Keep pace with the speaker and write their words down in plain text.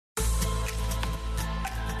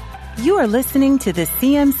You are listening to the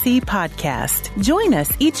CMC Podcast. Join us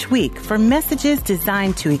each week for messages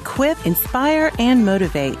designed to equip, inspire, and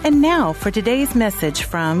motivate. And now for today's message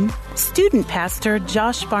from Student Pastor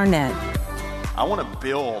Josh Barnett. I want to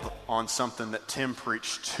build on something that Tim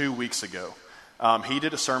preached 2 weeks ago. He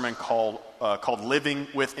did a sermon called Living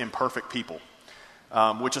with Imperfect People,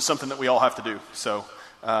 which is something that we all have to do. So,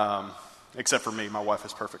 except for me, my wife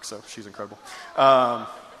is perfect, so she's incredible.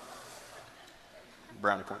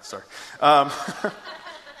 Brownie points, sorry. I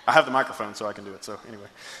have the microphone, so I can do it. So anyway,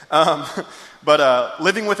 but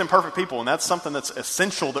living with imperfect people, and that's something that's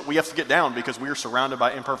essential that we have to get down because we are surrounded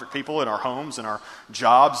by imperfect people in our homes, in our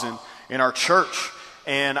jobs, and in our church.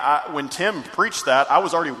 And when Tim preached that, I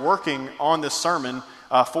was already working on this sermon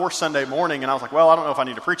for Sunday morning, and I was like, well, I don't know if I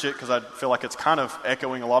need to preach it because I feel like it's kind of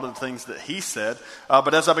echoing a lot of the things that he said.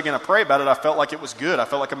 But as I began to pray about it, I felt like it was good. I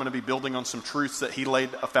felt like I'm going to be building on some truths that he laid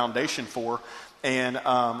a foundation for and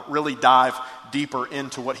really dive deeper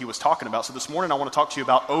into what he was talking about. So this morning I want to talk to you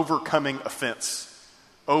about overcoming offense.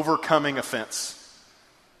 Overcoming offense.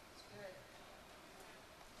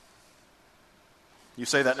 You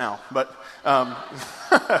say that now, but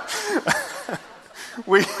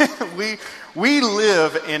we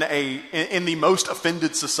live in the most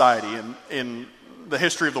offended society in the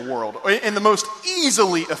history of the world, in the most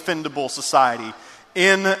easily offendable society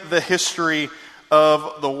in the history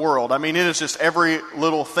of the world. I mean, it is just every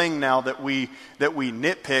little thing now that we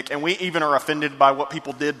nitpick, and we even are offended by what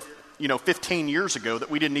people did, 15 years ago that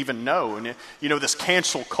we didn't even know. And this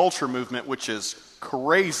cancel culture movement, which is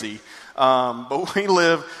crazy. But we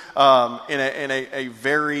live in a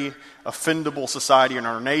very offendable society in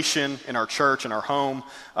our nation, in our church, in our home.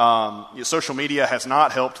 Social media has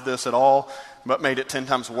not helped this at all, but made it 10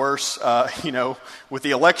 times worse. With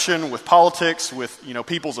the election, with politics, with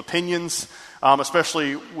people's opinions.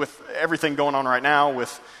 Especially with everything going on right now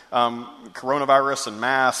with coronavirus and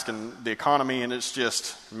masks and the economy, and it's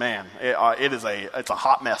just, man, it's a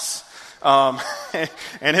hot mess, and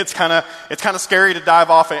it's kind of scary to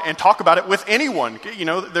dive off and talk about it with anyone.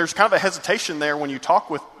 There's kind of a hesitation there when you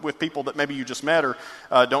talk with people that maybe you just met or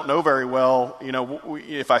don't know very well.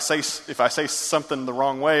 If I say something the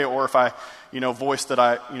wrong way, or if I voice that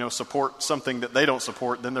I, support something that they don't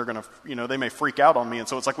support, then they're going to, they may freak out on me. And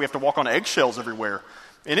so it's like we have to walk on eggshells everywhere.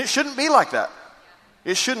 And it shouldn't be like that.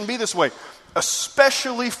 It shouldn't be this way,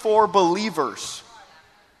 especially for believers.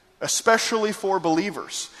 Especially for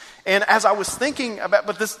believers. And as I was thinking about,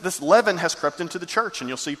 but this leaven has crept into the church, and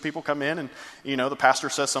you'll see people come in and, the pastor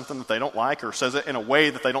says something that they don't like, or says it in a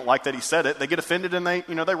way that they don't like that he said it. They get offended and they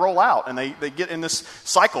roll out, and they get in this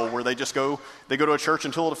cycle where they go to a church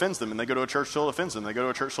until it offends them, and they go to a church until it offends them, they go to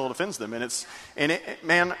a church until it offends them.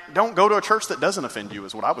 Man, don't go to a church that doesn't offend you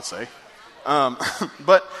is what I would say.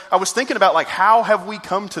 But I was thinking about how have we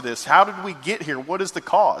come to this? How did we get here? What is the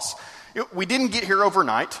cause? We didn't get here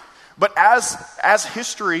overnight. But as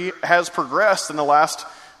history has progressed in the last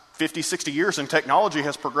 50, 60 years, and technology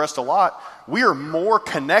has progressed a lot, we are more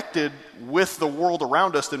connected with the world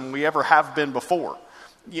around us than we ever have been before.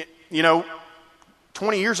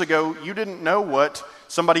 20 years ago, you didn't know what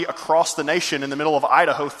somebody across the nation in the middle of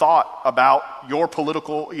Idaho thought about your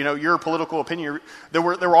political opinion. There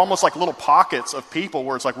were almost like little pockets of people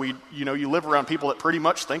where it's like you live around people that pretty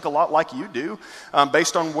much think a lot like you do,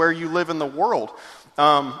 based on where you live in the world.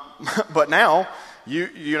 But now,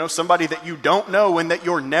 somebody that you don't know and that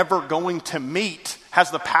you're never going to meet has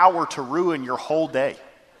the power to ruin your whole day.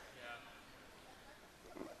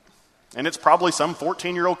 And it's probably some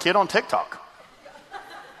 14-year-old kid on TikTok.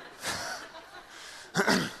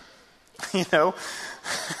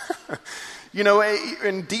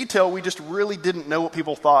 In detail, we just really didn't know what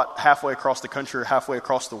people thought halfway across the country or halfway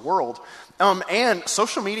across the world. And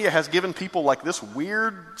social media has given people this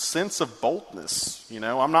weird sense of boldness.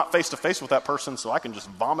 I'm not face to face with that person, so I can just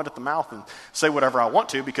vomit at the mouth and say whatever I want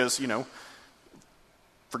to because,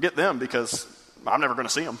 forget them because I'm never going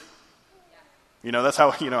to see them. That's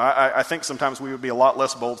how, I think sometimes we would be a lot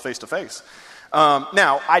less bold face to face.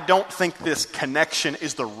 Now, I don't think this connection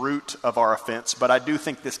is the root of our offense, but I do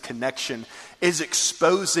think this connection is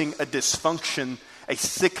exposing a dysfunction, a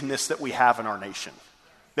sickness that we have in our nation,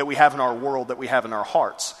 that we have in our world, that we have in our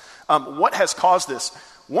hearts. What has caused this?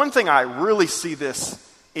 One thing I really see this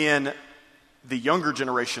in the younger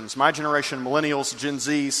generations, my generation, millennials, Gen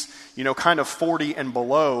Zs, kind of 40 and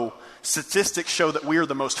below, statistics show that we are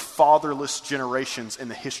the most fatherless generations in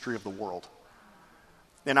the history of the world.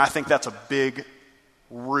 And I think that's a big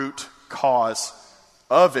root cause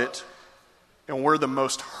of it. And we're the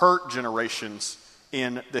most hurt generations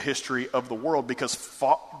in the history of the world, because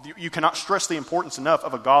you cannot stress the importance enough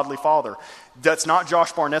of a godly father. That's not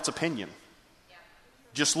Josh Barnett's opinion.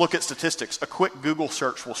 Just look at statistics. A quick Google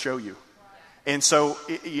search will show you. And so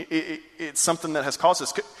it's something that has caused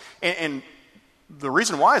us. And the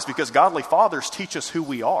reason why is because godly fathers teach us who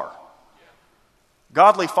we are.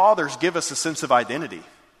 Godly fathers give us a sense of identity.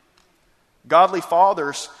 Godly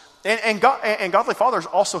fathers, and godly fathers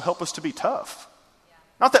also help us to be tough.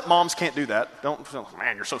 Not that moms can't do that.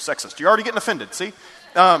 Man, you're so sexist. You're already getting offended, see?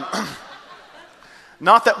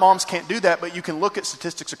 Not that moms can't do that, but you can look at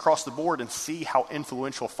statistics across the board and see how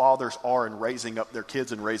influential fathers are in raising up their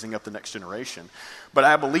kids and raising up the next generation. But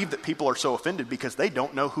I believe that people are so offended because they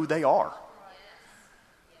don't know who they are.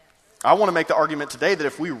 I want to make the argument today that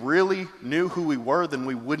if we really knew who we were, then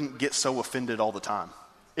we wouldn't get so offended all the time.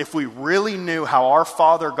 If we really knew how our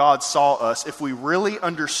Father God saw us, if we really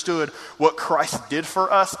understood what Christ did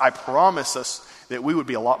for us, I promise us that we would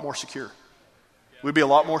be a lot more secure. We'd be a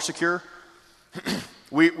lot more secure.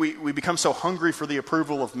 We become so hungry for the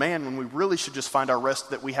approval of man when we really should just find our rest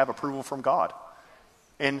that we have approval from God.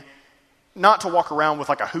 And not to walk around with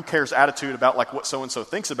like a who cares attitude about like what so-and-so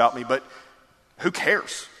thinks about me, but who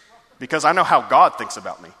cares? Because I know how God thinks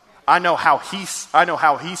about me. I know how he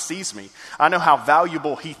sees me. I know how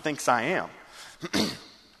valuable he thinks I am.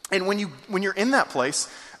 And when you're in that place,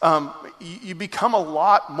 you become a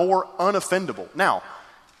lot more unoffendable. Now,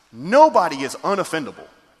 nobody is unoffendable.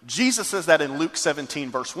 Jesus says that in Luke 17,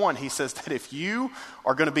 verse 1. He says that if you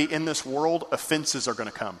are going to be in this world, offenses are going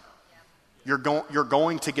to come. You're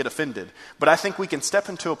going to get offended. But I think we can step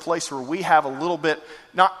into a place where we have a little bit,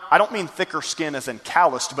 I don't mean thicker skin as in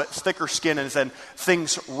calloused, but thicker skin as in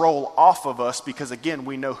things roll off of us because, again,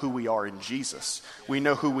 we know who we are in Jesus. We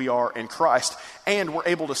know who we are in Christ. And we're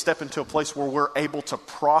able to step into a place where we're able to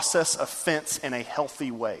process offense in a healthy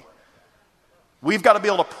way. We've got to be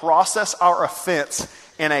able to process our offense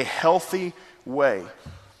in a healthy way.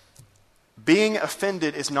 Being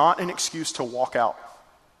offended is not an excuse to walk out.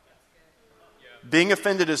 Being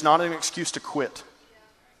offended is not an excuse to quit.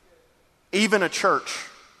 Even a church,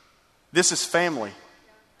 this is family.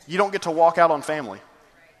 You don't get to walk out on family.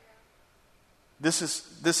 This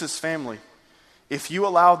is family. If you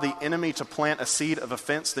allow the enemy to plant a seed of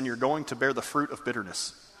offense, then you're going to bear the fruit of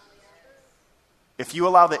bitterness. If you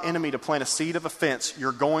allow the enemy to plant a seed of offense,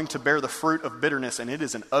 you're going to bear the fruit of bitterness, and it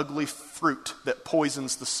is an ugly fruit that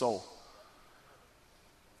poisons the soul.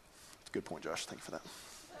 That's a good point, Josh. Thank you for that.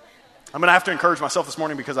 I'm going to have to encourage myself this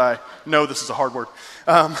morning because I know this is a hard word.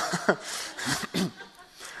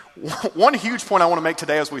 One huge point I want to make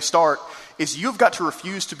today as we start is you've got to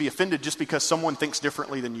refuse to be offended just because someone thinks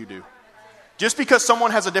differently than you do. Just because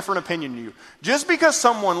someone has a different opinion than you. Just because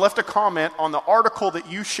someone left a comment on the article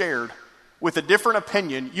that you shared with a different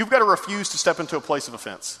opinion, you've got to refuse to step into a place of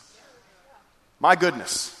offense. My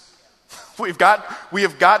goodness. We have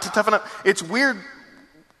got to toughen up. It's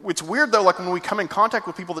weird though, like when we come in contact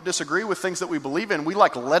with people that disagree with things that we believe in, we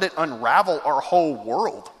like let it unravel our whole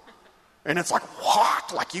world. And it's like,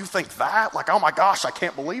 what? Like you think that? Like, oh my gosh, I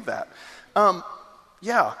can't believe that.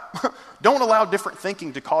 Yeah. Don't allow different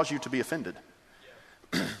thinking to cause you to be offended.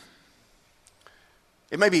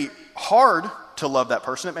 It may be hard to love that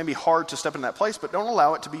person. It may be hard to step in that place, but don't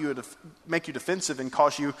allow it to make you defensive and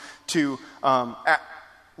cause you to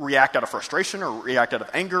react out of frustration or react out of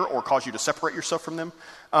anger or cause you to separate yourself from them.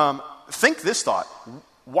 Think this thought.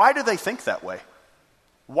 Why do they think that way?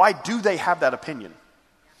 Why do they have that opinion?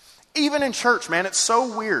 Even in church, man, it's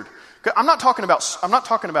so weird. I'm not talking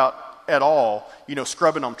about at all,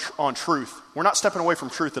 scrubbing on truth. We're not stepping away from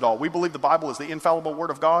truth at all. We believe the Bible is the infallible word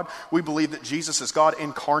of God. We believe that Jesus is God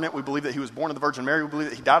incarnate. We believe that he was born of the Virgin Mary. We believe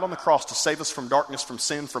that he died on the cross to save us from darkness, from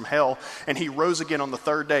sin, from hell. And he rose again on the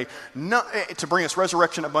third day to bring us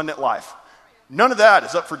resurrection, abundant life. None of that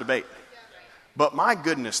is up for debate. But my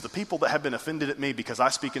goodness, the people that have been offended at me because I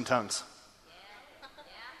speak in tongues.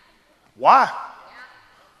 Why?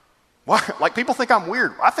 Why? Like people think I'm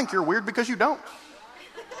weird. I think you're weird because you don't.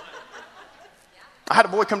 I had a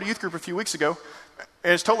boy come to youth group a few weeks ago,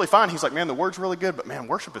 and it's totally fine. He's like, man, the word's really good, but man,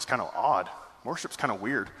 worship is kind of odd. Worship's kind of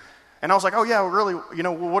weird. And I was like, oh yeah, really,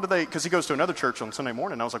 what do they, because he goes to another church on Sunday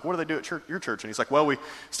morning. I was like, what do they do at your church? And he's like, well, we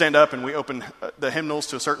stand up and we open the hymnals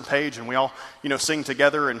to a certain page and we all, sing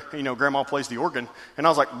together and, grandma plays the organ. And I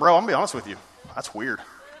was like, bro, I'm going to be honest with you. That's weird.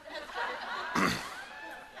 I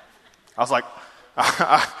was like,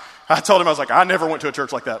 I told him, I was like, I never went to a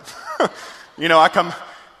church like that.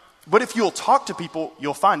 But if you'll talk to people,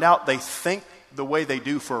 you'll find out they think the way they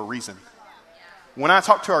do for a reason. When I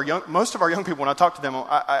talk to most of our young people, when I talk to them,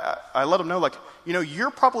 I let them know, like,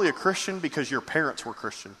 you're probably a Christian because your parents were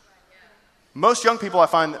Christian. Most young people, I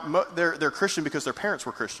find, they're Christian because their parents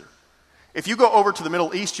were Christian. If you go over to the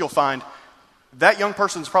Middle East, you'll find that young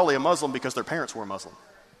person's probably a Muslim because their parents were Muslim.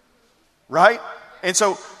 Right? And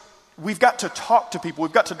so we've got to talk to people.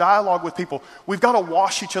 We've got to dialogue with people. We've got to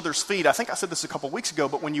wash each other's feet. I think I said this a couple weeks ago,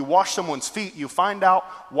 but when you wash someone's feet, you find out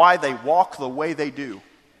why they walk the way they do.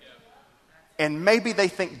 And maybe they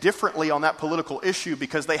think differently on that political issue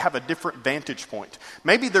because they have a different vantage point.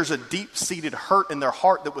 Maybe there's a deep-seated hurt in their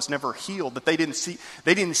heart that was never healed, that they didn't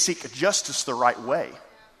seek justice the right way.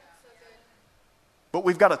 But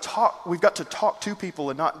we've got to talk to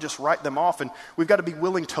people and not just write them off, and we've got to be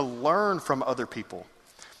willing to learn from other people.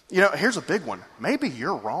 You know, here's a big one. Maybe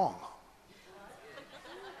you're wrong.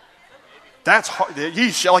 That's hard.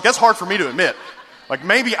 That's hard for me to admit. Like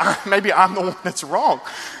maybe I'm the one that's wrong.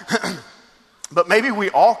 But maybe we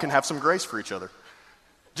all can have some grace for each other.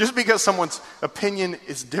 Just because someone's opinion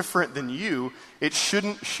is different than you, it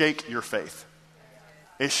shouldn't shake your faith.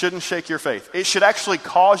 It shouldn't shake your faith. It should actually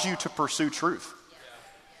cause you to pursue truth.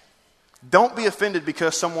 Don't be offended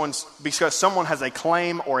because someone has a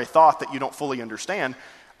claim or a thought that you don't fully understand.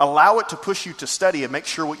 Allow it to push you to study and make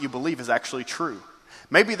sure what you believe is actually true.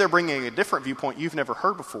 Maybe they're bringing a different viewpoint you've never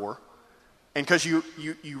heard before, and because you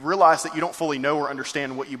realize that you don't fully know or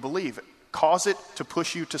understand what you believe, cause it to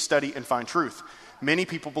push you to study and find truth. Many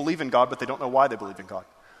people believe in God, but they don't know why they believe in God.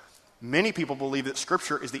 Many people believe that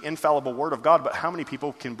Scripture is the infallible Word of God, but how many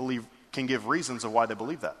people can give reasons of why they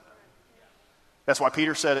believe that? That's why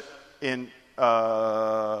Peter said it in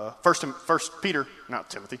 1 Peter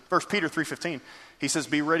 3:15. He says,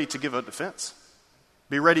 be ready to give a defense.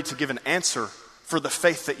 Be ready to give an answer for the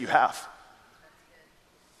faith that you have.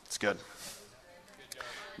 It's good.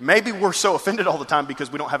 Maybe we're so offended all the time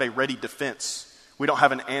because we don't have a ready defense. We don't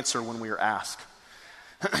have an answer when we are asked.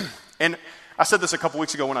 And I said this a couple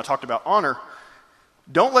weeks ago when I talked about honor.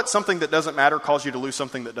 Don't let something that doesn't matter cause you to lose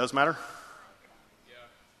something that does matter.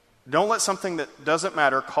 Don't let something that doesn't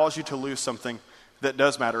matter cause you to lose something that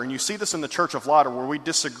does matter. And you see this in the Church of Lauder where we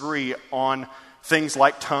disagree on things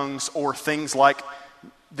like tongues or things like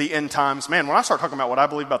the end times. Man, when I start talking about what I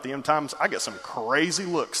believe about the end times, I get some crazy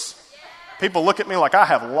looks. People look at me like I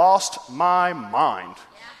have lost my mind.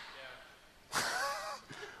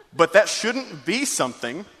 But that shouldn't be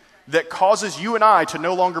something that causes you and I to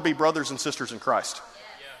no longer be brothers and sisters in Christ.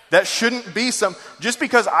 That shouldn't be just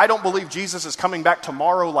because I don't believe Jesus is coming back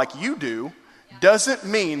tomorrow like you do, doesn't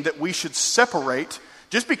mean that we should separate.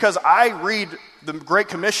 Just because I read the Great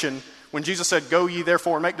Commission when Jesus said, go ye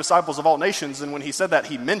therefore and make disciples of all nations, and when he said that,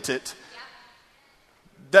 he meant it.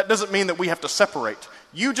 That doesn't mean that we have to separate.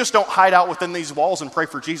 You just don't hide out within these walls and pray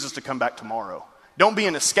for Jesus to come back tomorrow. Don't be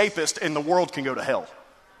an escapist and the world can go to hell.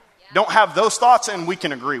 Don't have those thoughts and we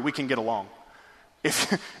can agree. We can get along.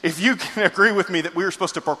 If you can agree with me that we are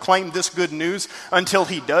supposed to proclaim this good news until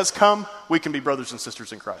he does come, we can be brothers and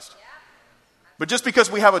sisters in Christ. But just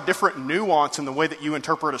because we have a different nuance in the way that you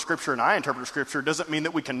interpret a scripture and I interpret a scripture doesn't mean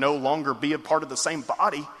that we can no longer be a part of the same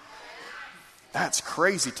body. That's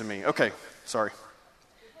crazy to me. Okay, sorry.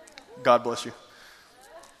 God bless you.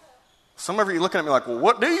 Some of you are looking at me like, well,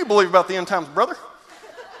 what do you believe about the end times, brother?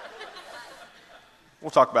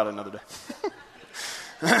 We'll talk about it another day.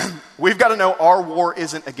 We've got to know our war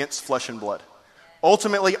isn't against flesh and blood.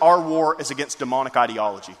 Ultimately, our war is against demonic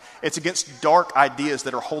ideology. It's against dark ideas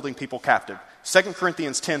that are holding people captive. 2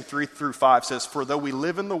 Corinthians 10:3-5 says, for though we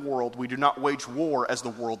live in the world, we do not wage war as the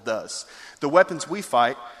world does. The weapons we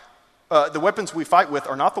fight with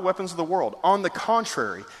are not the weapons of the world. On the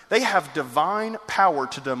contrary, they have divine power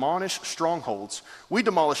to demolish strongholds. We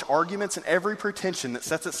demolish arguments and every pretension that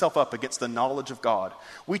sets itself up against the knowledge of God.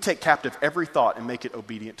 We take captive every thought and make it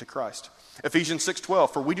obedient to Christ. Ephesians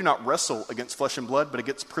 6:12, for we do not wrestle against flesh and blood, but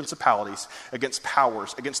against principalities, against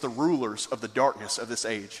powers, against the rulers of the darkness of this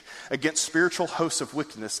age, against spiritual hosts of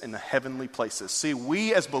wickedness in the heavenly places. See,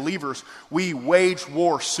 we as believers, we wage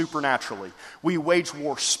war supernaturally. We wage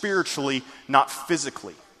war spiritually, not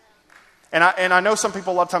physically. And I know some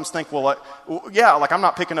people a lot of times think, well, I'm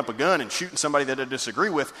not picking up a gun and shooting somebody that I disagree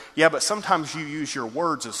with. Yeah, but sometimes you use your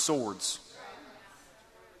words as swords.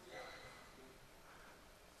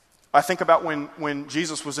 I think about when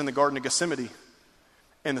Jesus was in the Garden of Gethsemane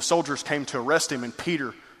and the soldiers came to arrest him and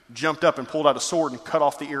Peter jumped up and pulled out a sword and cut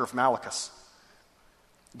off the ear of Malchus.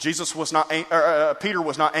 Peter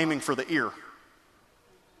was not aiming for the ear.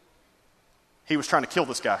 He was trying to kill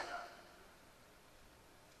this guy.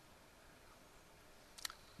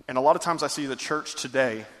 And a lot of times I see the church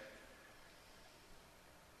today,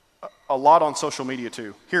 a lot on social media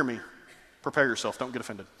too. Hear me. Prepare yourself. Don't get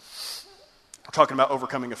offended. We're talking about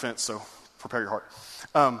overcoming offense, so prepare your heart.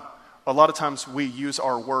 A lot of times we use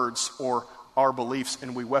our words or our beliefs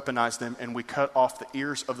and we weaponize them and we cut off the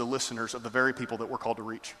ears of the listeners of the very people that we're called to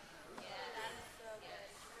reach.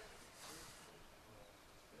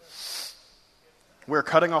 We're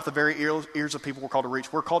cutting off the very ears of people we're called to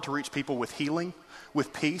reach. We're called to reach people with healing,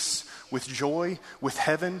 with peace, with joy, with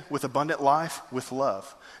heaven, with abundant life, with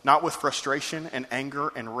love. Not with frustration and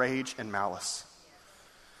anger and rage and malice.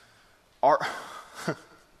 I'll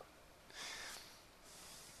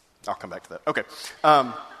come back to that. Okay.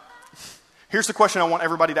 Here's the question I want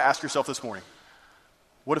everybody to ask yourself this morning.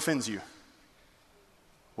 What offends you?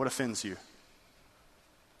 What offends you?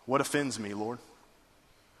 What offends me, Lord?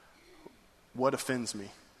 What offends me?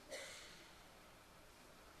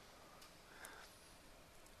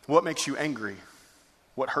 What makes you angry?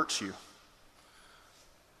 What hurts you?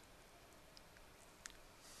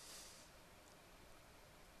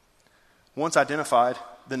 Once identified,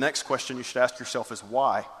 the next question you should ask yourself is,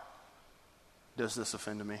 why does this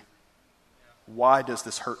offend me? Why does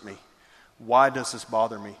this hurt me? Why does this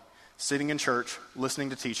bother me? Sitting in church, listening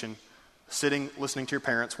to teaching, listening to your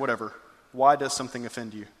parents, whatever. Why does something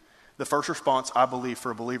offend you? The first response, I believe, for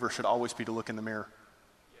a believer should always be to look in the mirror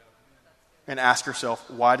and ask yourself,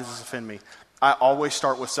 why does this offend me? I always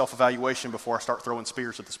start with self-evaluation before I start throwing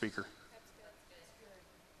spears at the speaker.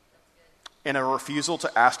 And a refusal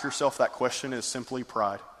to ask yourself that question is simply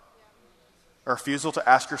pride. A refusal to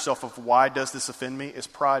ask yourself of why does this offend me is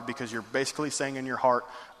pride, because you're basically saying in your heart,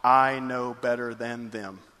 I know better than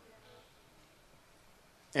them.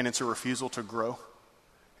 And it's a refusal to grow.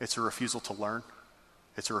 It's a refusal to learn.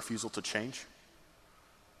 It's a refusal to change.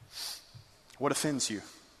 What offends you?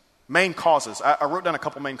 Main causes. I wrote down a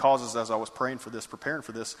couple main causes as I was preparing for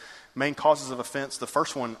this. Main causes of offense. The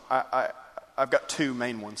first one, I've got two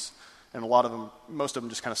main ones. And most of them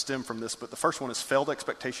just kind of stem from this. But the first one is failed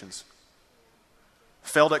expectations.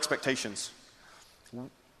 Failed expectations.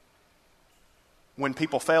 When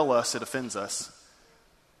people fail us, it offends us.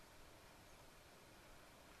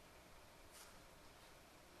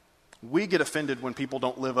 We get offended when people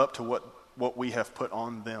don't live up to what we have put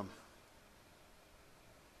on them.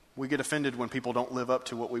 We get offended when people don't live up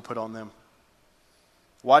to what we put on them.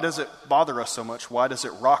 Why does it bother us so much? Why does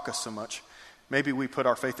it rock us so much? Maybe we put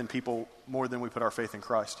our faith in people more than we put our faith in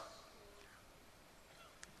Christ.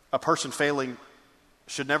 A person failing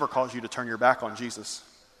should never cause you to turn your back on Jesus.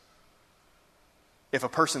 If a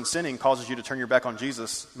person sinning causes you to turn your back on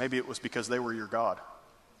Jesus, maybe it was because they were your God.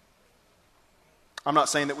 I'm not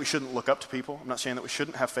saying that we shouldn't look up to people. I'm not saying that we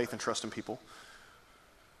shouldn't have faith and trust in people.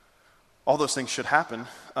 All those things should happen,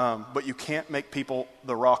 but you can't make people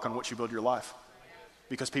the rock on which you build your life,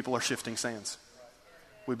 because people are shifting sands.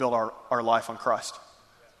 We build our life on Christ.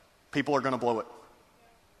 People are going to blow it.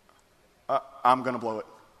 I'm going to blow it.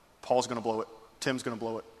 Paul's going to blow it. Tim's going to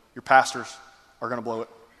blow it. Your pastors are going to blow it.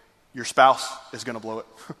 Your spouse is going to blow it.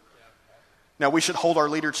 Now, we should hold our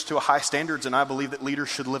leaders to a high standards, and I believe that leaders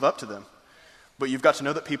should live up to them. But you've got to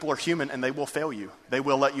know that people are human and they will fail you. They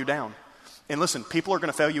will let you down. And listen, people are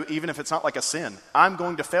going to fail you even if it's not like a sin. I'm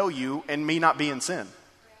going to fail you and me not be in sin.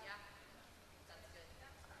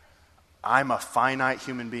 I'm a finite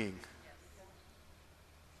human being.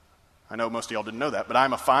 I know most of y'all didn't know that, but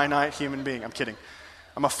I'm a finite human being. I'm kidding.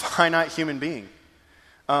 I'm a finite human being.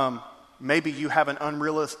 Maybe you have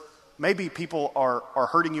maybe people are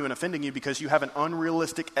hurting you and offending you because you have an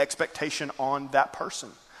unrealistic expectation on that person.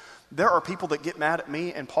 There are people that get mad at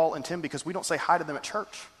me and Paul and Tim because we don't say hi to them at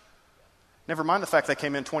church. Never mind the fact they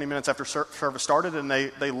came in 20 minutes after service started and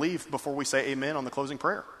they leave before we say amen on the closing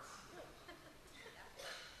prayer.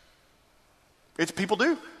 People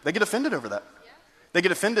do. They get offended over that. They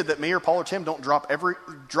get offended that me or Paul or Tim don't drop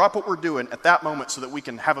what we're doing at that moment so that we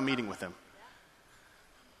can have a meeting with them.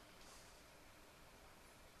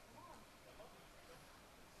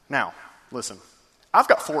 Now, listen. I've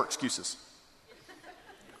got 4 excuses.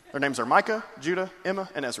 Their names are Micah, Judah, Emma,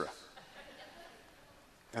 and Ezra.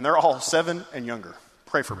 And they're all 7 and younger.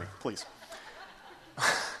 Pray for me, please.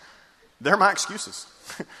 They're my excuses.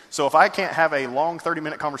 So if I can't have a long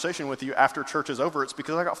 30-minute conversation with you after church is over, it's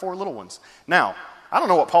because I got 4 little ones. Now, I don't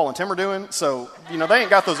know what Paul and Tim are doing, so, they ain't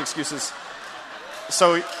got those excuses.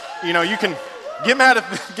 So, you can get mad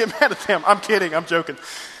at them. I'm kidding. I'm joking.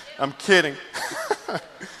 I'm kidding.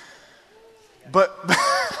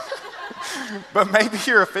 But maybe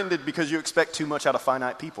you're offended because you expect too much out of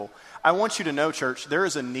finite people. I want you to know, church, there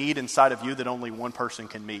is a need inside of you that only one person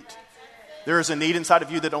can meet. There is a need inside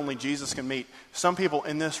of you that only Jesus can meet. Some people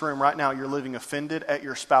in this room right now, you're living offended at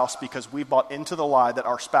your spouse because we bought into the lie that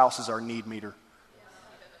our spouse is our need meter.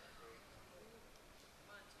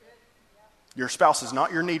 Your spouse is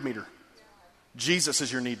not your need meter. Jesus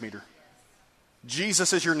is your need meter.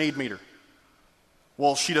 Jesus is your need meter.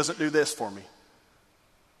 Well, she doesn't do this for me.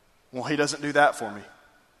 Well, he doesn't do that for me.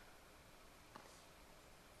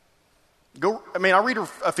 I read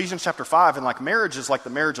Ephesians chapter 5, and marriage is like the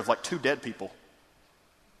marriage of two dead people.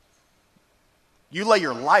 You lay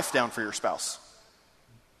your life down for your spouse.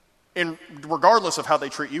 And regardless of how they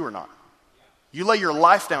treat you or not. You lay your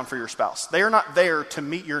life down for your spouse. They are not there to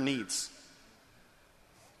meet your needs.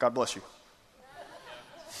 God bless you.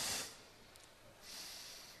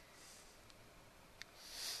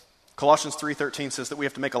 Colossians 3:13 says that we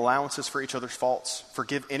have to make allowances for each other's faults.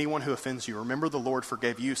 Forgive anyone who offends you. Remember, the Lord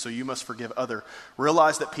forgave you, so you must forgive others.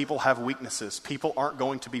 Realize that people have weaknesses. People aren't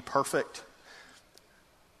going to be perfect.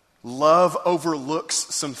 Love overlooks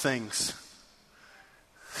some things.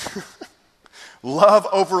 Love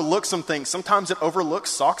overlooks some things. Sometimes it overlooks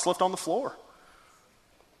socks left on the floor.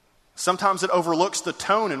 Sometimes it overlooks the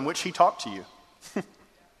tone in which he talked to you.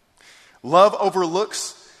 Love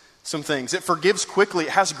overlooks some things. It forgives quickly.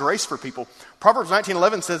 It has grace for people. Proverbs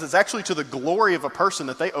 19:11 says it's actually to the glory of a person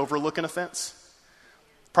that they overlook an offense.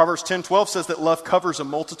 Proverbs 10:12 says that love covers a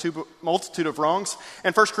multitude of wrongs.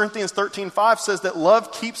 And 1 Corinthians 13:5 says that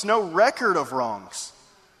love keeps no record of wrongs.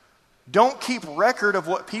 Don't keep record of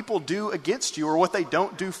what people do against you or what they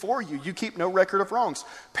don't do for you. You keep no record of wrongs.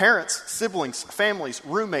 Parents, siblings, families,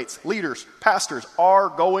 roommates, leaders, pastors are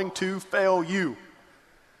going to fail you.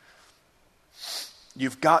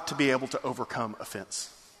 You've got to be able to overcome offense.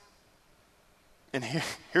 And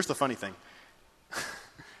here's the funny thing.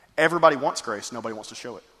 Everybody wants grace, nobody wants to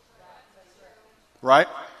show it. Right?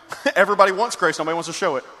 Everybody wants grace, nobody wants to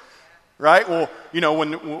show it. Right? Well,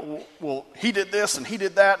 when he did this and he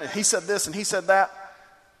did that and he said this and he said that.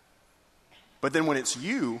 But then when it's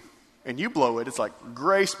you and you blow it, it's like,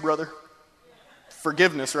 grace, brother.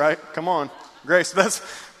 Forgiveness, right? Come on. Grace,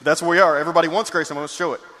 that's where we are. Everybody wants grace, nobody wants to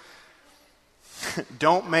show it.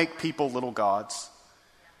 Don't make people little gods.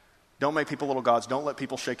 Don't make people little gods. Don't let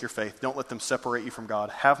people shake your faith. Don't let them separate you from God.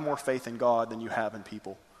 Have more faith in God than you have in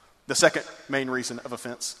people. The second main reason of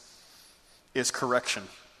offense is correction.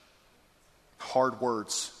 Hard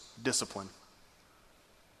words, discipline.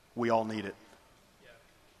 We all need it.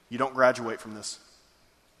 You don't graduate from this.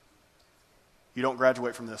 You don't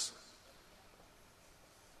graduate from this.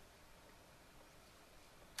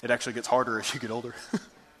 It actually gets harder as you get older.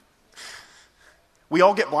 We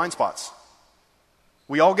all get blind spots.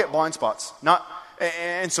 We all get blind spots.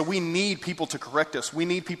 And so we need people to correct us. We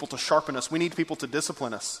need people to sharpen us. We need people to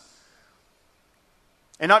discipline us.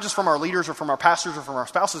 And not just from our leaders or from our pastors or from our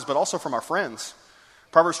spouses, but also from our friends.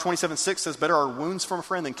 Proverbs 27:6 says, better are wounds from a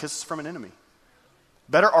friend than kisses from an enemy.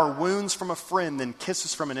 Better are wounds from a friend than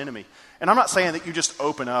kisses from an enemy. And I'm not saying that you just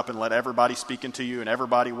open up and let everybody speak into you and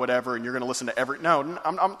everybody whatever and you're going to listen to every...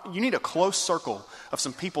 No, you need a close circle of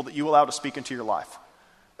some people that you allow to speak into your life.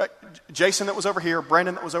 Jason that was over here,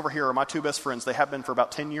 Brandon that was over here are my two best friends. They have been for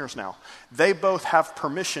about 10 years now. They both have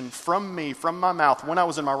permission from me, from my mouth, when I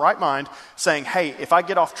was in my right mind, saying, hey, if I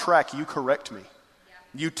get off track, you correct me.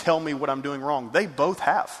 You tell me what I'm doing wrong. They both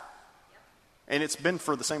have. And it's been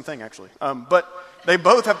for the same thing, actually. But they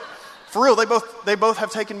both have, for real, they both have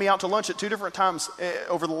taken me out to lunch at 2 different times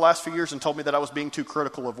over the last few years and told me that I was being too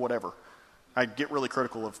critical of whatever. I get really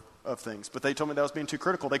critical of things, but they told me that I was being too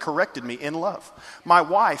critical. They corrected me in love. My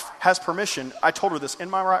wife has permission. I told her this in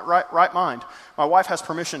my right mind. My wife has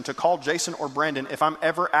permission to call Jason or Brandon if I'm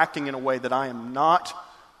ever acting in a way that I am not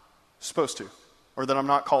supposed to, or that I'm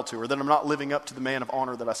not called to, or that I'm not living up to the man of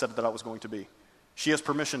honor that I said that I was going to be. She has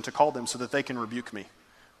permission to call them so that they can rebuke me.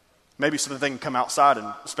 Maybe so that they can come outside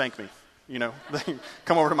and spank me. They can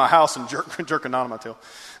come over to my house and jerk a knot on my tail.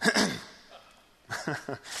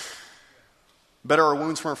 Better are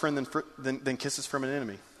wounds from a friend than kisses from an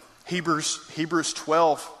enemy. Hebrews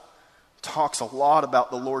 12 talks a lot about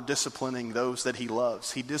the Lord disciplining those that he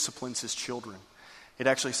loves. He disciplines his children. It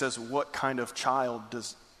actually says, what kind of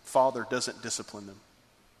father doesn't discipline them?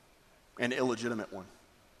 An illegitimate one.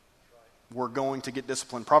 We're going to get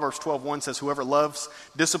disciplined. Proverbs 12:1 says, whoever loves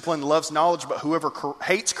discipline loves knowledge, but whoever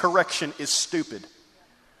hates correction is stupid.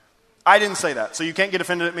 I didn't say that, so you can't get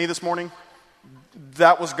offended at me this morning.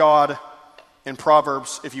 That was God. In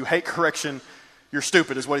Proverbs, if you hate correction, you're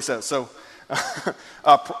stupid, is what he says. So,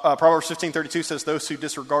 Proverbs 15:32 says, those who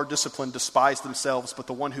disregard discipline despise themselves, but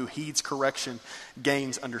the one who heeds correction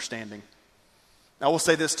gains understanding. I will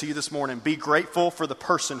say this to you this morning. Be grateful for the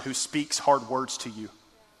person who speaks hard words to you.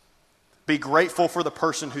 Be grateful for the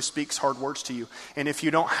person who speaks hard words to you. And if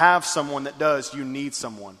you don't have someone that does, you need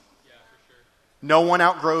someone. Yeah, for sure. No one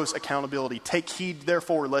outgrows accountability. Take heed,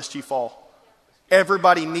 therefore, lest ye fall.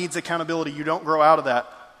 Everybody needs accountability. You don't grow out of that.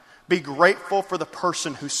 Be grateful for the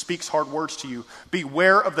person who speaks hard words to you.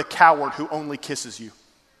 Beware of the coward who only kisses you.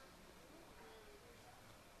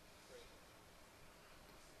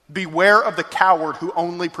 Beware of the coward who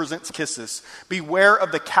only presents kisses. Beware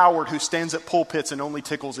of the coward who stands at pulpits and only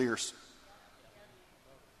tickles ears.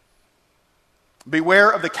 Beware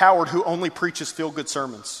of the coward who only preaches feel-good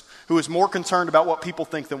sermons, who is more concerned about what people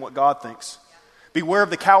think than what God thinks. Beware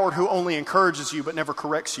of the coward who only encourages you but never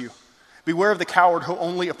corrects you. Beware of the coward who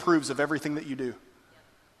only approves of everything that you do.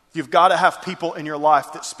 You've got to have people in your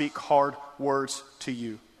life that speak hard words to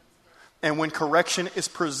you. And when correction is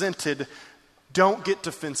presented, don't get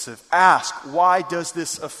defensive. Ask, why does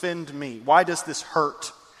this offend me? Why does this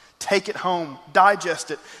hurt? Take it home,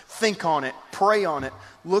 digest it, think on it, pray on it,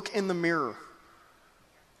 look in the mirror.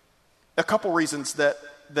 A couple reasons that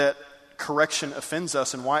correction offends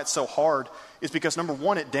us and why it's so hard is because, number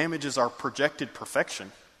one, it damages our projected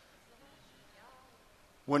perfection.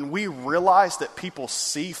 When we realize that people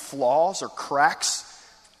see flaws or cracks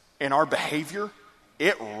in our behavior,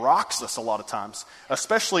 it rocks us a lot of times,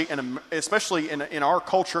 especially in our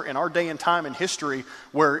culture, in our day and time in history,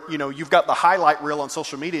 where you've got the highlight reel on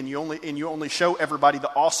social media, and you only show everybody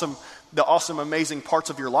the awesome, amazing parts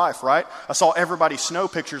of your life, right? I saw everybody's snow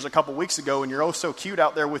pictures a couple weeks ago, and you're oh so cute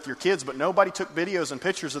out there with your kids, but nobody took videos and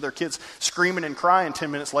pictures of their kids screaming and crying 10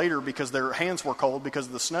 minutes later because their hands were cold because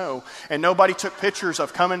of the snow, and nobody took pictures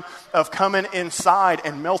of coming inside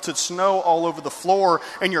and melted snow all over the floor,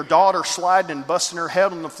 and your daughter sliding and busting her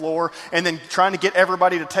head on the floor, and then trying to get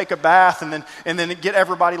everybody to take a bath, and then get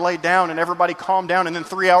everybody laid down and everybody calm down, and then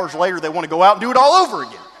 3 hours later they want to go out and do it all over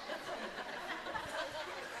again.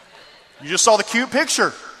 You just saw the cute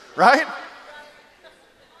picture, right?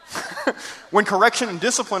 When correction and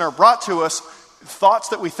discipline are brought to us, thoughts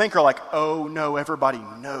that we think are like, oh no, everybody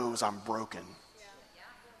knows I'm broken.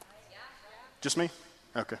 Just me?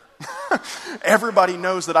 Okay. Everybody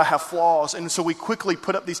knows that I have flaws, and so we quickly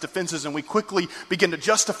put up these defenses and we quickly begin to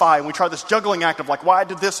justify, and we try this juggling act of like, why I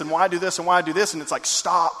did this and why I do this and why I do this, and it's like,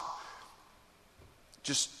 stop.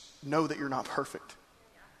 Just know that you're not perfect.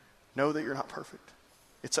 Know that you're not perfect.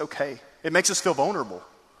 It's okay. It makes us feel vulnerable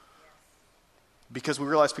because we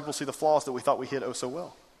realize people see the flaws that we thought we hid oh so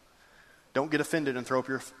well. Don't get offended and throw up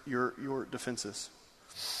your defenses.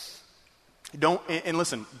 Don't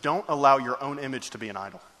allow your own image to be an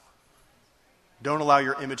idol. Don't allow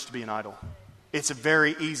your image to be an idol. It's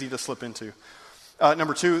very easy to slip into.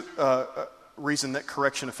 Number two reason that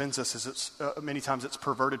correction offends us is many times it's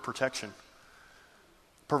perverted protection.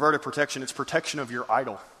 Perverted protection, it's protection of your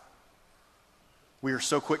idol. We are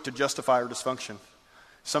so quick to justify our dysfunction.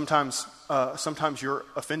 Sometimes you're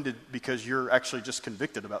offended because you're actually just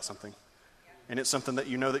convicted about something. And it's something that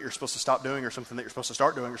you know that you're supposed to stop doing, or something that you're supposed to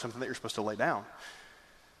start doing, or something that you're supposed to lay down.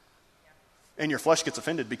 And your flesh gets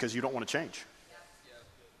offended because you don't want to change.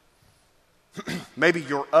 Maybe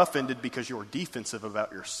you're offended because you're defensive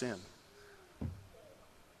about your sin.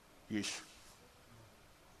 Yeesh.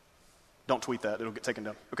 Don't tweet that. It'll get taken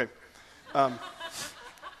down. Okay.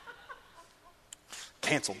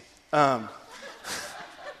 Canceled.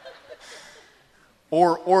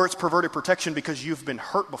 Or it's perverted protection because you've been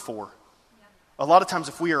hurt before. A lot of times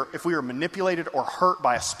if we are manipulated or hurt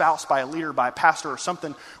by a spouse, by a leader, by a pastor or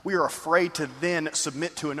something, we are afraid to then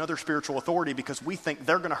submit to another spiritual authority because we think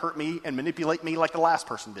they're going to hurt me and manipulate me like the last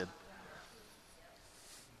person did.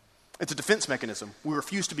 It's a defense mechanism. We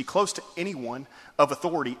refuse to be close to anyone of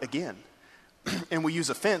authority again. And we use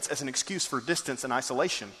offense as an excuse for distance and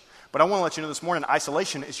isolation. But I want to let you know this morning,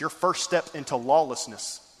 isolation is your first step into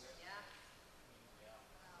lawlessness.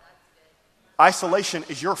 Isolation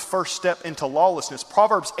is your first step into lawlessness.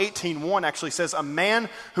 Proverbs 18:1 actually says, a man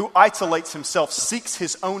who isolates himself seeks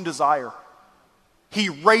his own desire. He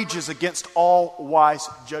rages against all wise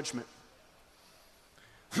judgment.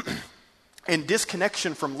 And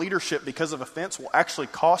disconnection from leadership because of offense will actually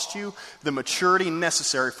cost you the maturity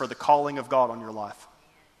necessary for the calling of God on your life.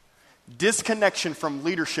 Disconnection from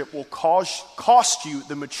leadership will cost you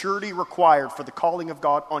the maturity required for the calling of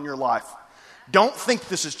God on your life. Don't think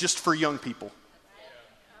this is just for young people.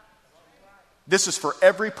 This is for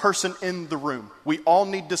every person in the room. We all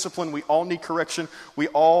need discipline. We all need correction. We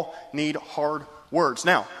all need hard words.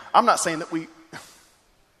 Now, I'm not saying that we...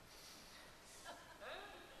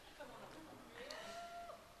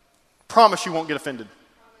 Promise you won't get offended.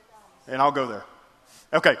 And I'll go there.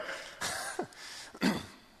 Okay.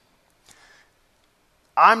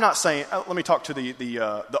 I'm not saying, let me talk to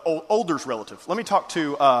the older's relative. Let me talk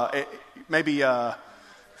to maybe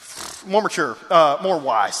more mature, more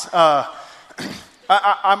wise.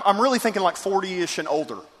 I'm really thinking like 40-ish and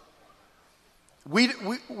older.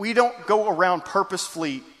 We don't go around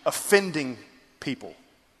purposefully offending people.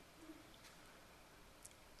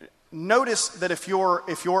 Notice that if you're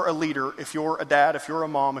a leader, if you're a dad, if you're a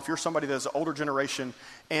mom, if you're somebody that's an older generation,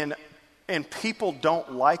 and people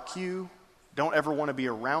don't like you, don't ever want to be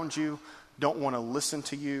around you, don't want to listen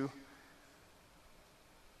to you,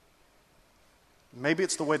 maybe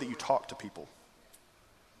it's the way that you talk to people.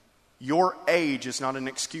 Your age is not an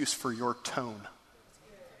excuse for your tone.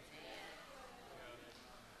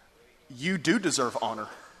 You do deserve honor.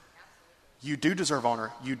 You do deserve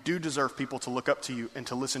honor. You do deserve people to look up to you and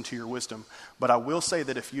to listen to your wisdom. But I will say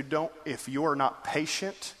that if you are not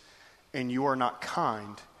patient and you are not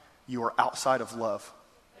kind, you are outside of love.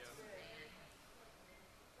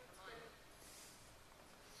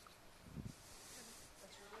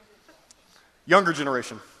 Younger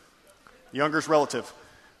generation. Younger's relative.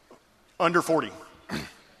 Under 40.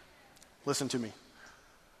 Listen to me.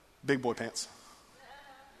 Big boy pants.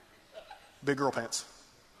 Big girl pants.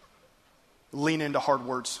 Lean into hard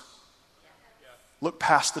words. Look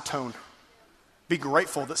past the tone. Be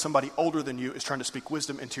grateful that somebody older than you is trying to speak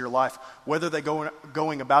wisdom into your life, whether they're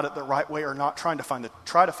going about it the right way or not, try to find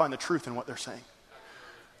the truth in what they're saying.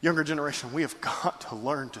 Younger generation, we have got to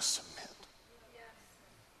learn to submit.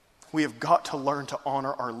 We have got to learn to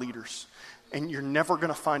honor our leaders. And you're never going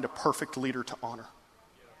to find a perfect leader to honor.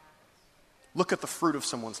 Look at the fruit of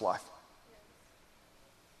someone's life.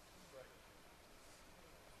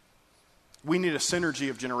 We need a synergy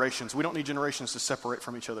of generations. We don't need generations to separate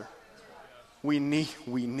from each other. We need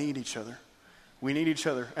each other. We need each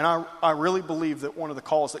other. And I really believe that one of the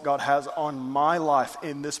calls that God has on my life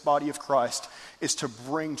in this body of Christ is to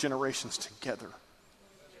bring generations together.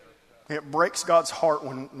 It breaks God's heart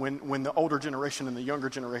when the older generation and the younger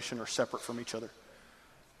generation are separate from each other.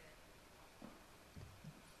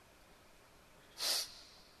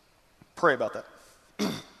 Pray about that.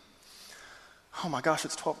 Oh my gosh,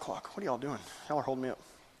 it's 12 o'clock. What are y'all doing? Y'all are holding me up.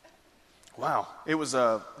 Wow. It was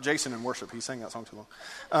Jason in worship. He sang that song too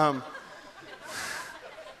long.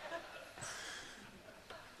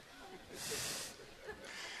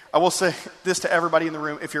 I will say this to everybody in the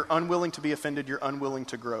room. If you're unwilling to be offended, you're unwilling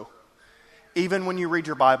to grow. Even when you read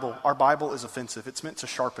your Bible, our Bible is offensive. It's meant to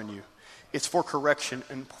sharpen you. It's for correction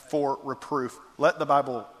and for reproof. Let the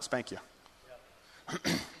Bible spank you.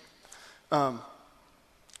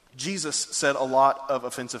 Jesus said a lot of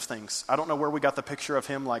offensive things. I don't know where we got the picture of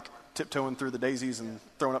him like tiptoeing through the daisies and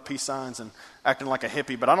throwing up peace signs and acting like a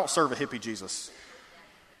hippie, but I don't serve a hippie Jesus.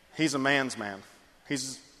 He's a man's man.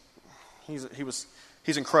 He's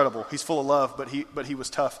incredible. He's full of love, but he was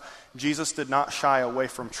tough. Jesus did not shy away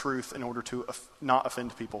from truth in order to not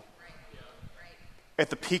offend people. At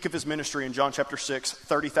the peak of his ministry in John chapter 6,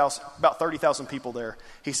 about 30,000 people there.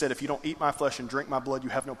 He said, if you don't eat my flesh and drink my blood, you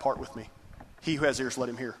have no part with me. He who has ears, let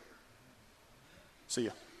him hear. See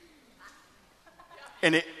ya.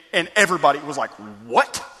 And everybody was like,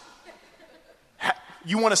 what?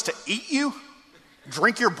 You want us to eat you?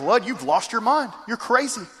 Drink your blood? You've lost your mind. You're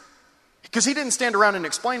crazy. Because he didn't stand around and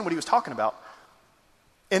explain what he was talking about.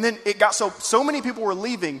 And then it got so many people were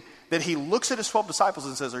leaving that he looks at his 12 disciples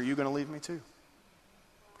and says, are you going to leave me too?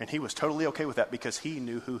 And he was totally okay with that because he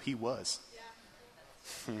knew who he was.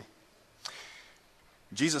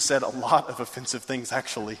 Jesus said a lot of offensive things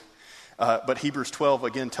actually. But Hebrews 12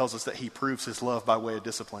 again tells us that he proves his love by way of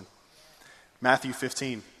discipline. Matthew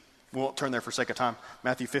 15. We won't turn there for the sake of time.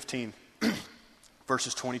 Matthew 15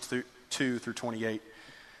 verses 22 through 28.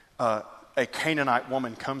 A Canaanite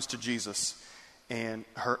woman comes to Jesus and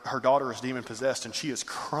her daughter is demon possessed and she is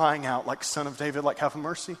crying out like, Son of David, like have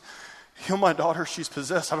mercy. Heal my daughter, she's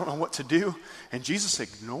possessed. I don't know what to do. And Jesus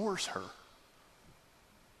ignores her.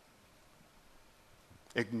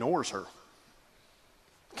 Ignores her.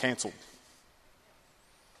 Canceled.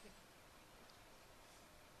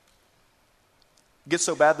 Gets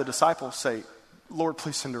so bad the disciples say, Lord,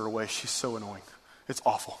 please send her away. She's so annoying. It's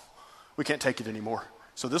awful. We can't take it anymore.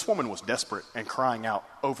 So this woman was desperate and crying out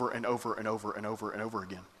over and over and over and over and over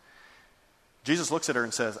again. Jesus looks at her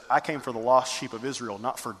and says, I came for the lost sheep of Israel,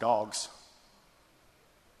 not for dogs.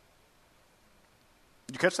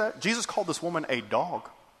 Did you catch that? Jesus called this woman a dog.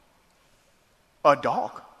 A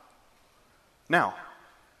dog. Now,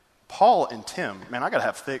 Paul and Tim, man, I got to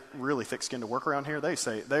have really thick skin to work around here. They've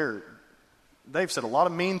said a lot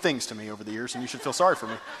of mean things to me over the years, and you should feel sorry for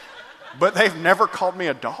me. But they've never called me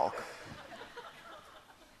a dog.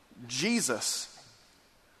 Jesus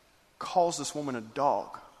calls this woman a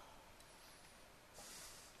dog.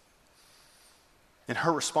 And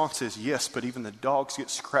her response is, yes, but even the dogs get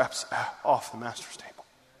scraps off the master's table.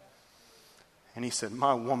 And he said,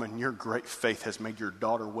 my woman, your great faith has made your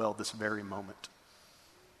daughter well this very moment.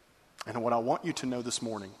 And what I want you to know this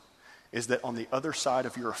morning is that on the other side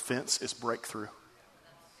of your offense is breakthrough.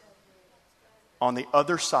 On the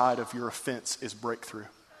other side of your offense is breakthrough.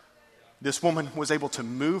 This woman was able to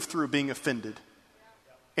move through being offended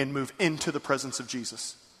and move into the presence of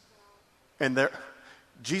Jesus. And there,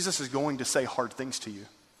 Jesus is going to say hard things to you.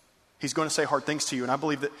 He's going to say hard things to you. And I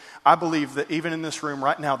believe that even in this room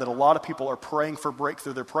right now, that a lot of people are praying for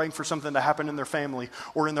breakthrough. They're praying for something to happen in their family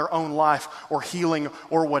or in their own life or healing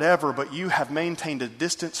or whatever. But you have maintained a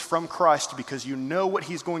distance from Christ because you know what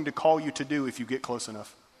he's going to call you to do if you get close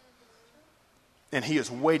enough. And he is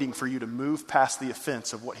waiting for you to move past the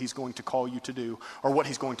offense of what he's going to call you to do or what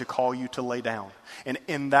he's going to call you to lay down. And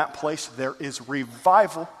in that place, there is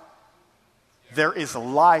revival. There is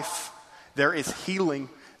life. There is healing.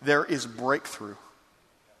 There is breakthrough.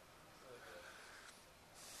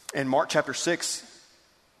 In Mark chapter 6,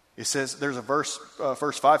 it says, there's a verse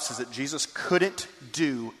 5 says that Jesus couldn't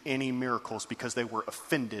do any miracles because they were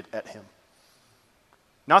offended at him.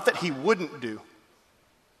 Not that he wouldn't do.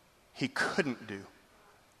 He couldn't do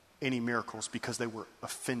any miracles because they were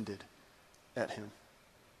offended at him.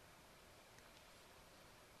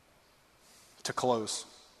 To close,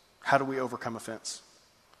 how do we overcome offense?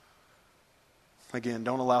 Again,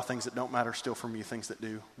 don't allow things that don't matter steal from you things that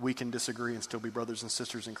do. We can disagree and still be brothers and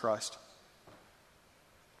sisters in Christ.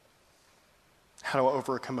 How do I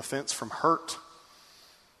overcome offense from hurt?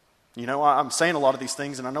 You know, I'm saying a lot of these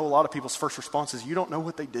things, and I know a lot of people's first response is, you don't know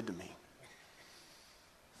what they did to me.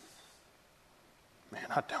 Man,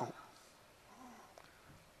 I don't.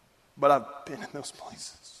 But I've been in those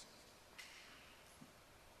places.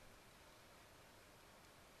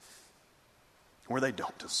 Where they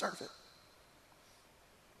don't deserve it.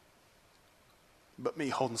 But me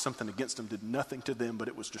holding something against them did nothing to them, but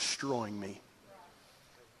it was destroying me.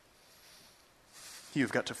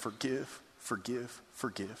 You've got to forgive, forgive,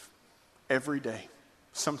 forgive. Every day,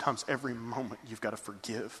 sometimes every moment, you've got to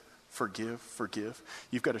forgive, forgive, forgive.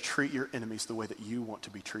 You've got to treat your enemies the way that you want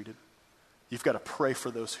to be treated. You've got to pray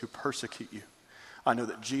for those who persecute you. I know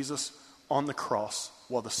that Jesus on the cross,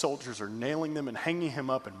 while the soldiers are nailing them and hanging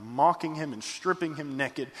him up and mocking him and stripping him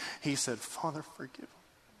naked, he said, Father, forgive them.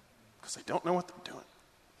 Because they don't know what they're doing.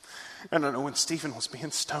 And I know when Stephen was being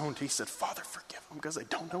stoned, he said, Father, forgive them because they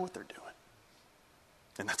don't know what they're doing.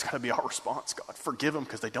 And that's got to be our response, God. Forgive them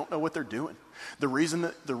because they don't know what they're doing. The reason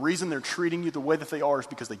they're treating you the way that they are is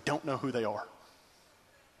because they don't know who they are.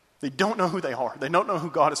 They don't know who they are. They don't know who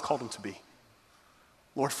God has called them to be.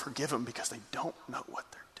 Lord, forgive them because they don't know what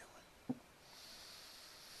they're doing.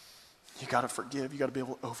 You got to forgive. You got to be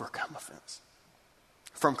able to overcome offense.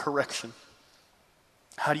 From correction.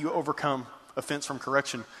 How do you overcome offense from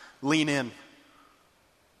correction? Lean in.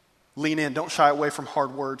 Lean in. Don't shy away from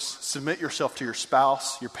hard words. Submit yourself to your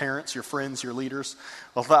spouse, your parents, your friends, your leaders.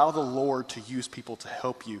 Allow the Lord to use people to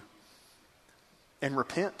help you. And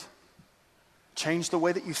repent. Change the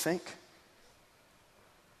way that you think.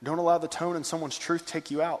 Don't allow the tone in someone's truth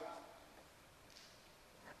take you out.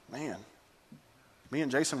 Man, me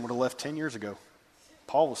and Jason would have left 10 years ago.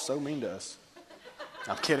 Paul was so mean to us.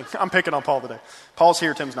 I'm kidding. I'm picking on Paul today. Paul's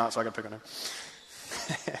here, Tim's not, so I got to pick on him.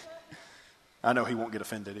 I know he won't get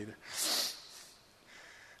offended either.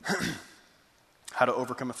 How to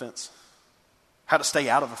overcome offense. How to stay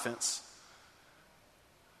out of offense.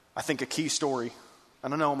 I think a key story,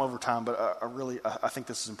 and I know I'm over time, but I think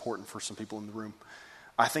this is important for some people in the room.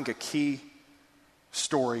 I think a key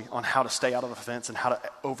story on how to stay out of offense and how to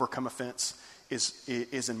overcome offense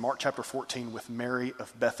is in Mark chapter 14 with Mary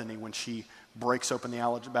of Bethany when she breaks open the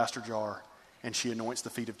alabaster jar and she anoints the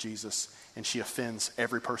feet of Jesus and she offends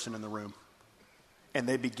every person in the room. And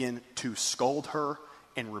they begin to scold her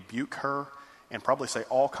and rebuke her and probably say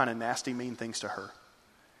all kind of nasty, mean things to her.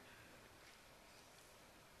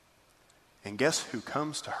 And guess who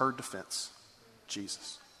comes to her defense?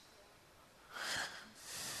 Jesus.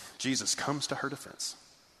 Jesus comes to her defense.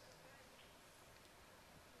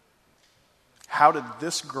 How did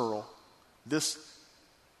this girl, this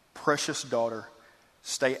precious daughter,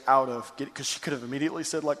 stay out of, because she could have immediately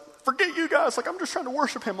said, like, forget you guys, like, I'm just trying to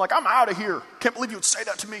worship him, like, I'm out of here. Can't believe you would say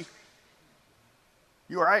that to me.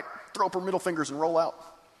 You all right? Throw up her middle fingers and roll out.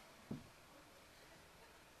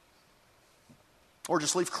 Or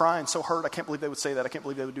just leave crying, so hurt, I can't believe they would say that, I can't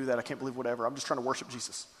believe they would do that, I can't believe whatever, I'm just trying to worship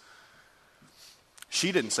Jesus.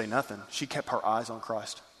 She didn't say nothing. She kept her eyes on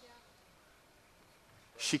Christ.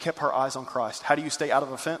 She kept her eyes on Christ. How do you stay out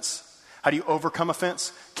of offense? How do you overcome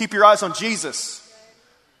offense? Keep your eyes on Jesus,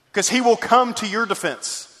 because he will come to your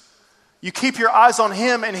defense. You keep your eyes on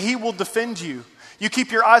him and he will defend you. You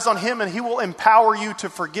keep your eyes on him and he will empower you to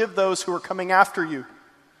forgive those who are coming after you.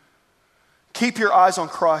 Keep your eyes on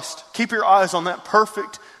Christ. Keep your eyes on that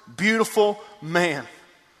perfect, beautiful man.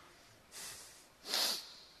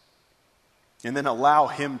 And then allow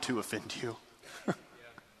him to offend you.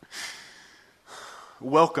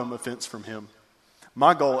 Welcome offense from him.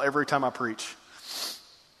 My goal every time I preach,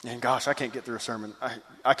 and gosh, I can't get through a sermon.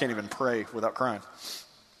 I can't even pray without crying.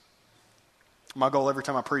 My goal every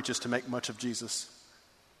time I preach is to make much of Jesus.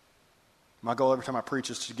 My goal every time I preach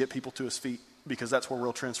is to get people to his feet, because that's where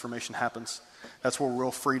real transformation happens. That's where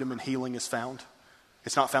real freedom and healing is found.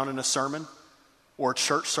 It's not found in a sermon or a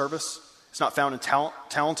church service. It's not found in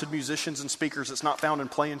talented musicians and speakers. It's not found in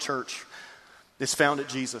playing church. It's found at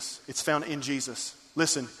Jesus. It's found in Jesus.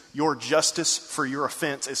 Listen, your justice for your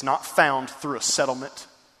offense is not found through a settlement.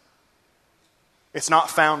 It's not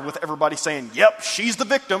found with everybody saying, yep, she's the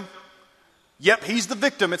victim. Yep, he's the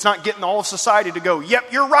victim. It's not getting all of society to go, yep,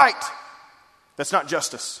 you're right. That's not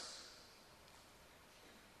justice.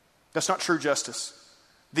 That's not true justice.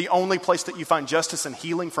 The only place that you find justice and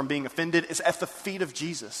healing from being offended is at the feet of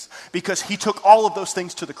Jesus, because he took all of those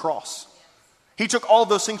things to the cross. He took all of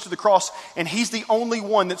those things to the cross, and he's the only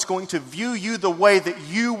one that's going to view you the way that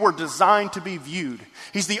you were designed to be viewed.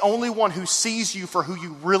 He's the only one who sees you for who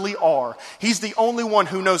you really are. He's the only one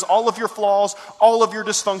who knows all of your flaws, all of your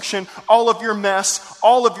dysfunction, all of your mess,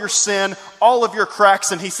 all of your sin, all of your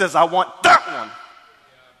cracks, and he says, I want that one.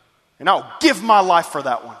 And I'll give my life for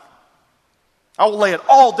that one. I will lay it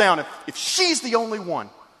all down if she's the only one.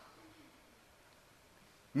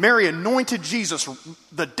 Mary anointed Jesus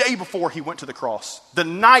the day before he went to the cross. The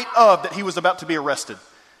night of that he was about to be arrested.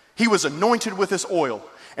 He was anointed with this oil.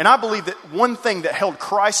 And I believe that one thing that held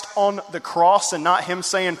Christ on the cross and not him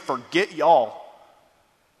saying, forget y'all,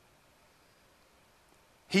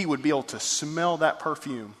 he would be able to smell that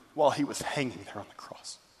perfume while he was hanging there on the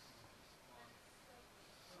cross.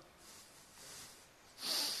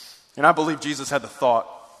 And I believe Jesus had the thought,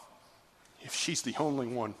 if she's the only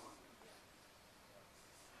one,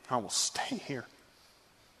 I will stay here.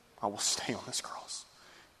 I will stay on this cross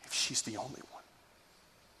if she's the only one.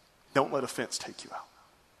 Don't let offense take you out.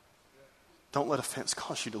 Don't let offense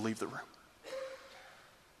cause you to leave the room.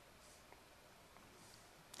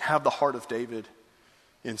 Have the heart of David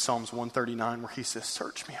in Psalms 139 where he says,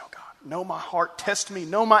 search me, O God. Know my heart, test me,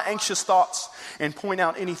 know my anxious thoughts, and point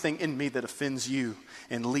out anything in me that offends you,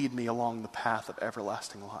 and lead me along the path of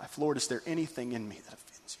everlasting life. Lord, is there anything in me that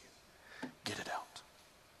offends you? Get it out.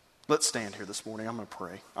 Let's stand here this morning. I'm going to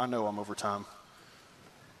pray. I know I'm over time.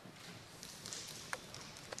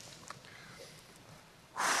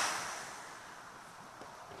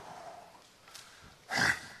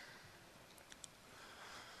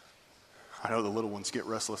 I know the little ones get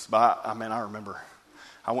restless, but I remember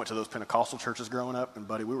I went to those Pentecostal churches growing up, and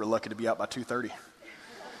buddy, we were lucky to be out by 2:30.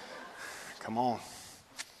 Come on.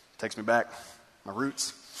 Takes me back, my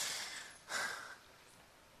roots.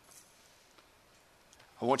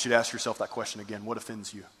 I want you to ask yourself that question again. What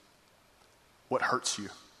offends you? What hurts you?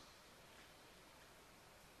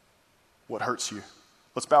 What hurts you?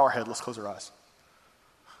 Let's bow our head. Let's close our eyes.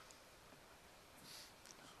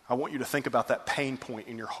 I want you to think about that pain point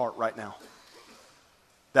in your heart right now.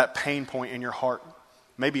 That pain point in your heart.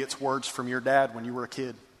 Maybe it's words from your dad when you were a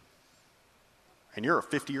kid. And you're a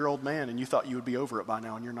 50-year-old man and you thought you would be over it by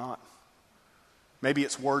now and you're not. Maybe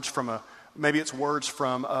it's words from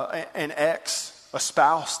an ex, a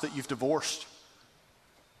spouse that you've divorced.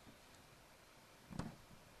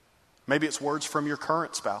 Maybe it's words from your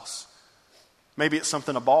current spouse. Maybe it's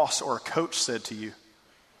something a boss or a coach said to you.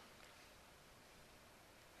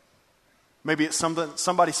 Maybe it's something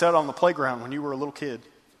somebody said on the playground when you were a little kid.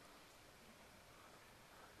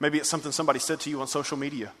 Maybe it's something somebody said to you on social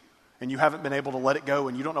media and you haven't been able to let it go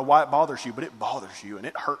and you don't know why it bothers you, but it bothers you and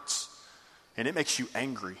it hurts and it makes you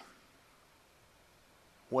angry.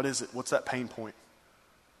 What is it? What's that pain point?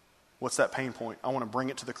 What's that pain point? I want to bring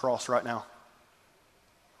it to the cross right now.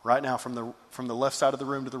 Right now, from the left side of the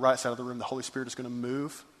room to the right side of the room, the Holy Spirit is going to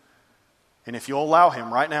move. And if you'll allow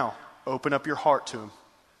him right now, open up your heart to him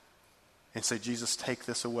and say, Jesus, take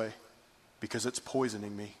this away because it's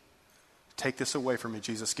poisoning me. Take this away from me,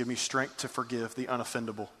 Jesus. Give me strength to forgive the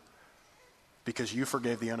unoffendable because you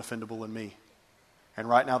forgave the unoffendable in me. And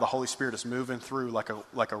right now, the Holy Spirit is moving through like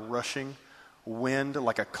a rushing wind,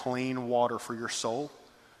 like a clean water for your soul.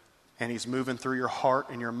 And he's moving through your heart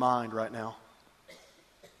and your mind right now.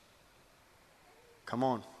 Come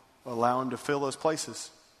on, allow him to fill those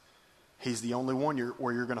places. He's the only one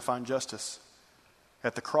where you're going to find justice.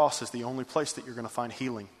 At the cross is the only place that you're going to find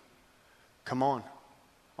healing. Come on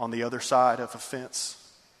the other side of offense.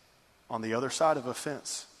 On the other side of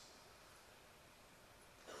offense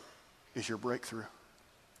is your breakthrough.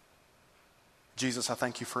 Jesus, I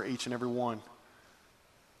thank you for each and every one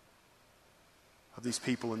of these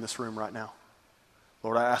people in this room right now.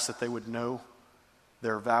 Lord, I ask that they would know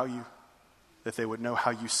their value, that they would know how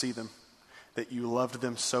you see them, that you loved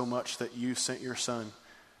them so much that you sent your Son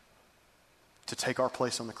to take our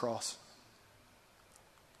place on the cross,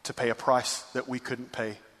 to pay a price that we couldn't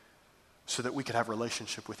pay so that we could have a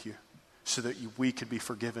relationship with you, so that we could be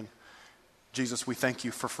forgiven. Jesus, we thank you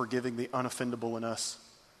for forgiving the unoffendable in us.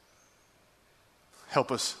 Help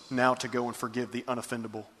us now to go and forgive the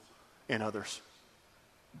unoffendable in others.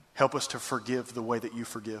 Help us to forgive the way that you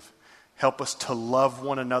forgive. Help us to love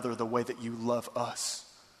one another the way that you love us.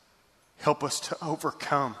 Help us to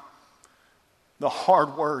overcome the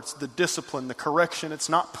hard words, the discipline, the correction. It's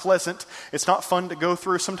not pleasant. It's not fun to go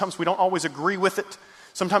through. Sometimes we don't always agree with it.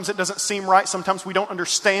 Sometimes it doesn't seem right. Sometimes we don't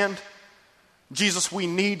understand. Jesus, we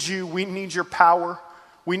need you. We need your power.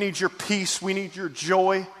 We need your peace. We need your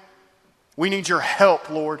joy. We need your help,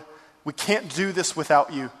 Lord. We can't do this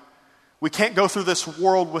without you. We can't go through this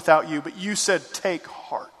world without you. But you said, take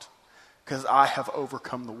heart, because I have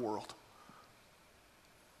overcome the world.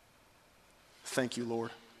 Thank you,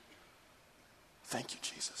 Lord. Thank you,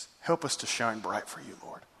 Jesus. Help us to shine bright for you,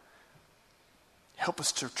 Lord. Help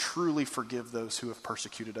us to truly forgive those who have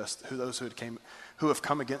persecuted us, those who have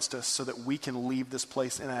come against us, so that we can leave this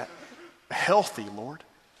place in a healthy, Lord.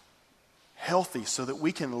 Healthy, so that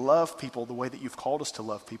we can love people the way that you've called us to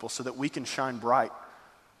love people, so that we can shine bright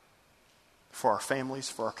for our families,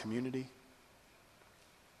 for our community,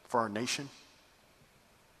 for our nation.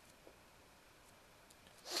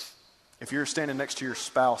 If you're standing next to your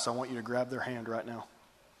spouse, I want you to grab their hand right now.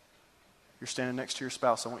 If you're standing next to your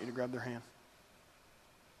spouse, I want you to grab their hand.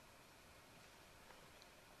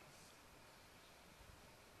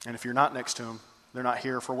 And if you're not next to them, they're not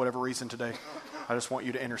here for whatever reason today, I just want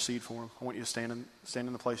you to intercede for them. I want you to stand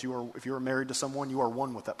in the place. If you are married to someone, you are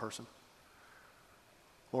one with that person.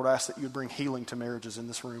 Lord, I ask that you would bring healing to marriages in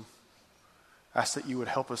this room. I ask that you would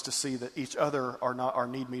help us to see that each other are not our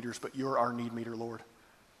need meters, but you're our need meter, Lord.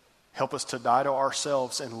 Help us to die to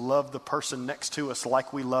ourselves and love the person next to us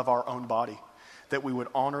like we love our own body. That we would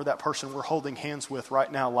honor that person we're holding hands with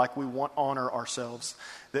right now like we want to honor ourselves.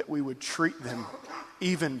 That we would treat them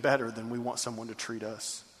even better than we want someone to treat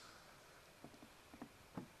us.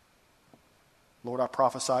 Lord, I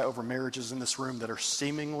prophesy over marriages in this room that are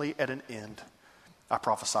seemingly at an end. I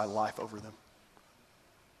prophesy life over them.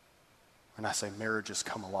 And I say, marriages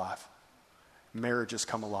come alive. Marriages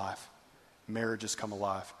come alive. Marriages come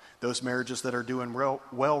alive. Those marriages that are doing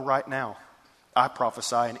well right now, I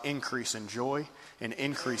prophesy an increase in joy, an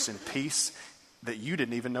increase in peace that you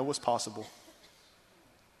didn't even know was possible.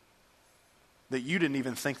 That you didn't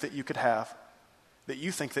even think that you could have. That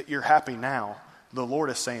you think that you're happy now. The Lord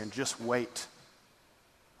is saying, just wait.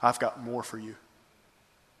 I've got more for you.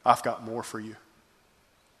 I've got more for you.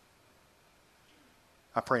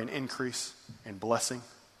 I pray an increase in blessing,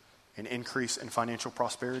 an increase in financial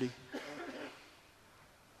prosperity.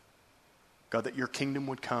 God, that your kingdom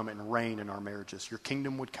would come and reign in our marriages. Your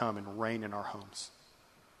kingdom would come and reign in our homes.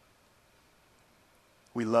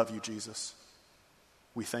 We love you, Jesus.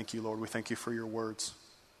 We thank you, Lord. We thank you for your words.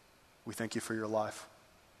 We thank you for your life.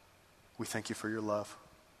 We thank you for your love.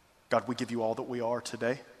 God, we give you all that we are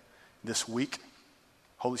today, this week.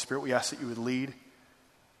 Holy Spirit, we ask that you would lead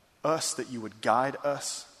us, that you would guide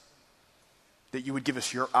us, that you would give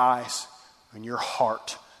us your eyes and your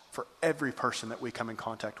heart for every person that we come in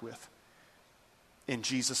contact with. In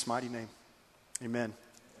Jesus' mighty name, amen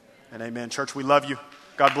and amen. Church, we love you.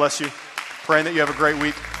 God bless you. Praying that you have a great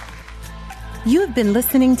week. You have been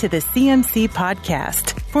listening to the CMC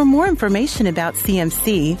Podcast. For more information about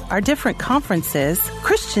CMC, our different conferences,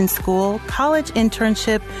 Christian school, college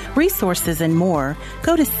internship, resources, and more,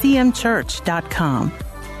 go to cmchurch.com.